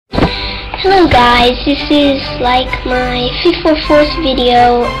Hello guys, this is like my 5th or 4th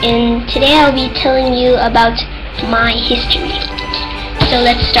video, and today I'll be telling you about my history. So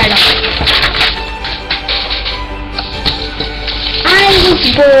let's start off. I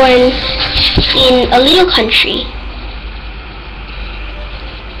was born in a little country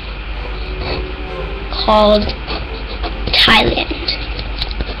called Thailand.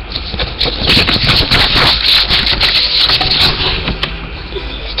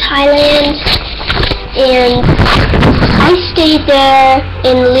 Thailand, and I stayed there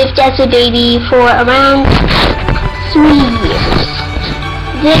and lived as a baby for around 3 years.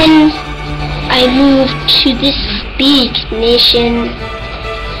 Then I moved to this big nation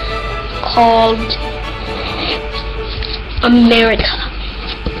called America.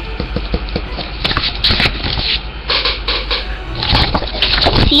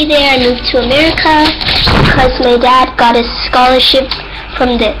 See there, I moved to America because my dad got a scholarship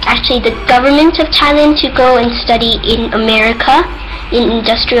from the government of Thailand to go and study in America in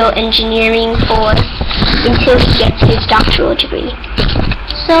industrial engineering until he gets his doctoral degree.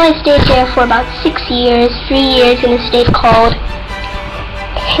 So I stayed there for about 6 years, 3 years in a state called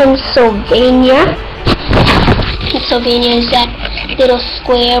Pennsylvania. Pennsylvania is that little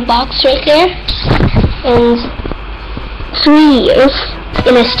square box right there. And 3 years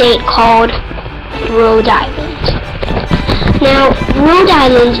in a state called Rhode Island. Now, Rhode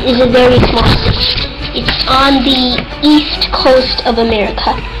Island is a very small state. It's on the east coast of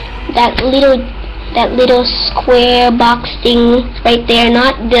America. That little square box thing right there,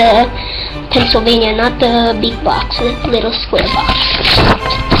 not the Pennsylvania, not the big box, the little square box.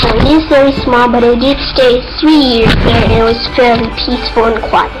 So it is very small, but I did stay 3 years there, and it was fairly peaceful and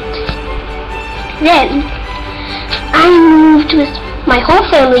quiet. Then, I moved with my whole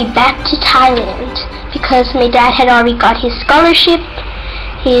family back to Thailand, because my dad had already got his scholarship,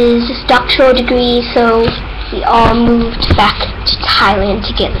 his doctoral degree, so we all moved back to Thailand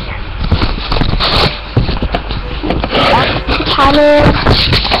together. Back to Thailand.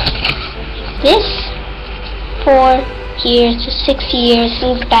 This 4 years to 6 years,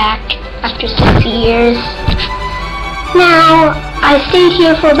 moved back after 6 years. Now, I stayed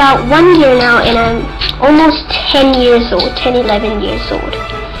here for about 1 year now, and I'm almost 10 years old, 10, 11 years old.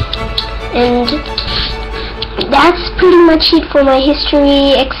 And that's pretty much it for my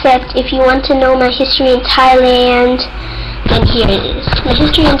history, except if you want to know my history in Thailand, then here it is. My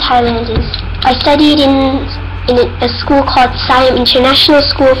history in Thailand is, I studied in a school called Siam International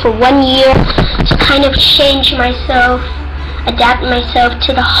School for 1 year to kind of change myself, adapt myself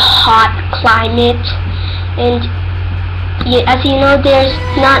to the hot climate. And as you know, there's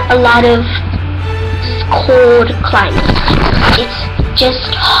not a lot of cold climate. It's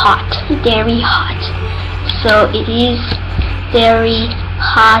just hot, very hot. So it is very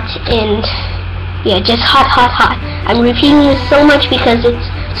hot, and yeah, just hot, hot, hot. I'm repeating this so much because it's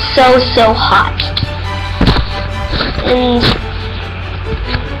so hot. And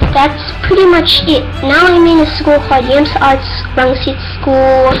that's pretty much it. Now I'm in a school called Yeams Arts Rangsit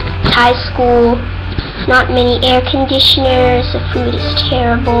School, Thai school. Not many air conditioners, the food is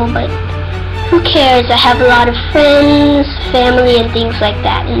terrible, but who cares? I have a lot of friends, family, and things like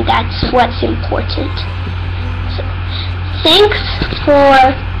that, and that's what's important. So, thanks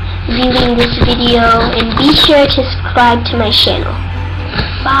for viewing this video, and be sure to subscribe to my channel.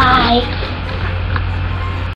 Bye!